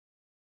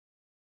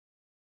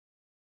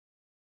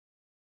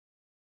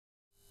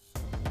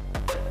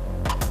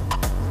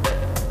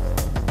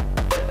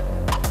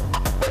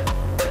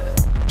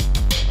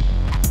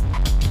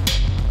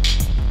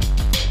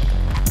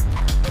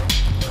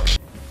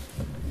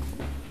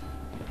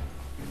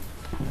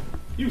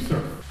You, sir.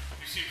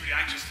 You seem pretty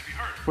anxious to be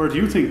heard. Where do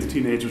you think the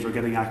teenagers were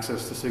getting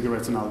access to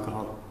cigarettes and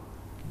alcohol?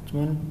 Do you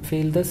want to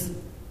feel this?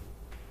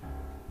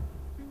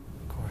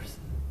 Of course.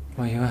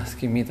 Why are you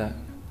asking me that?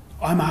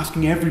 I'm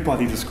asking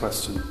everybody this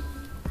question.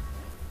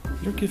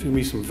 You're giving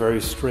me some very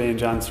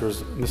strange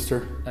answers,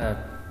 Mr.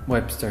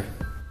 Webster.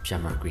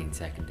 Shamrock Green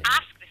secondary.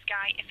 Ask this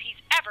guy if he's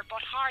ever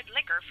bought hard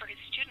liquor for his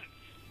students.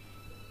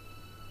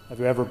 Have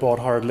you ever bought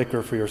hard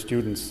liquor for your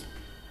students?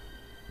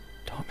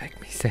 Don't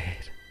make me say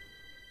it.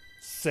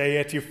 Say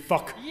it, you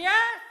fuck. Yes,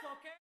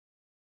 okay.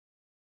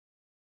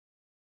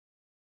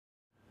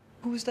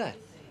 Who was that?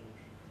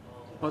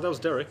 Oh, that was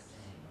Derek.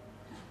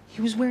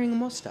 He was wearing a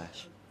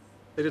mustache.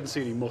 I didn't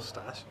see any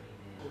mustache.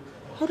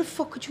 How the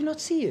fuck could you not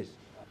see it?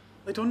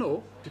 I don't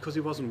know, because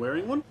he wasn't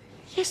wearing one.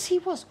 Yes, he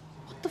was.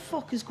 What the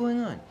fuck is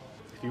going on?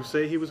 If you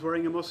say he was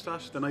wearing a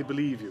mustache, then I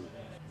believe you.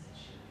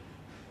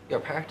 You're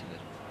part of it.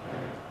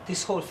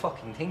 This whole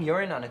fucking thing,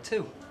 you're in on it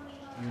too.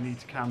 You need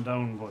to calm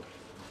down, bud.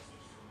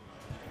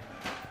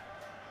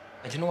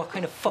 I don't know what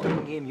kind of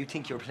fucking game you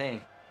think you're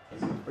playing.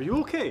 Are you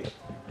okay?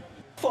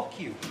 Fuck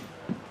you.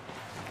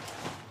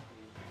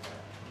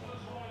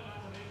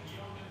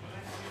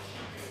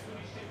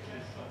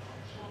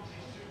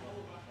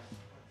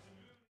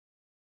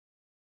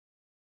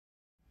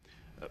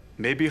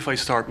 Maybe if I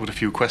start with a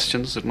few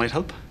questions, it might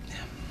help. Yeah.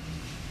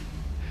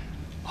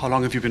 How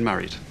long have you been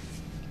married?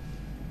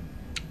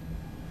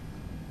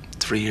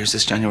 3 years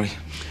this January.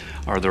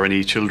 Are there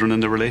any children in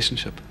the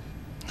relationship?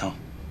 No.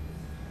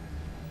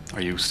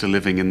 Are you still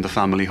living in the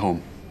family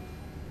home?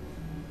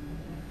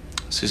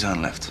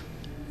 Suzanne left.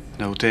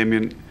 Now,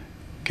 Damien,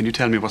 can you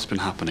tell me what's been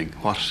happening?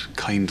 What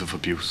kind of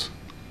abuse?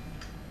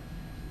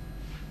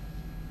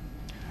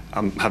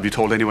 Have you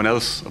told anyone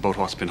else about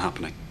what's been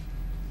happening?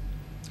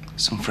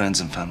 Some friends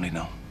and family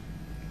know.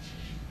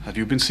 Have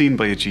you been seen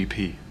by a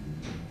GP?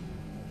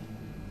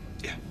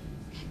 Yeah.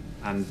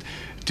 And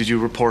did you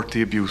report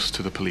the abuse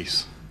to the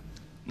police?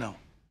 No.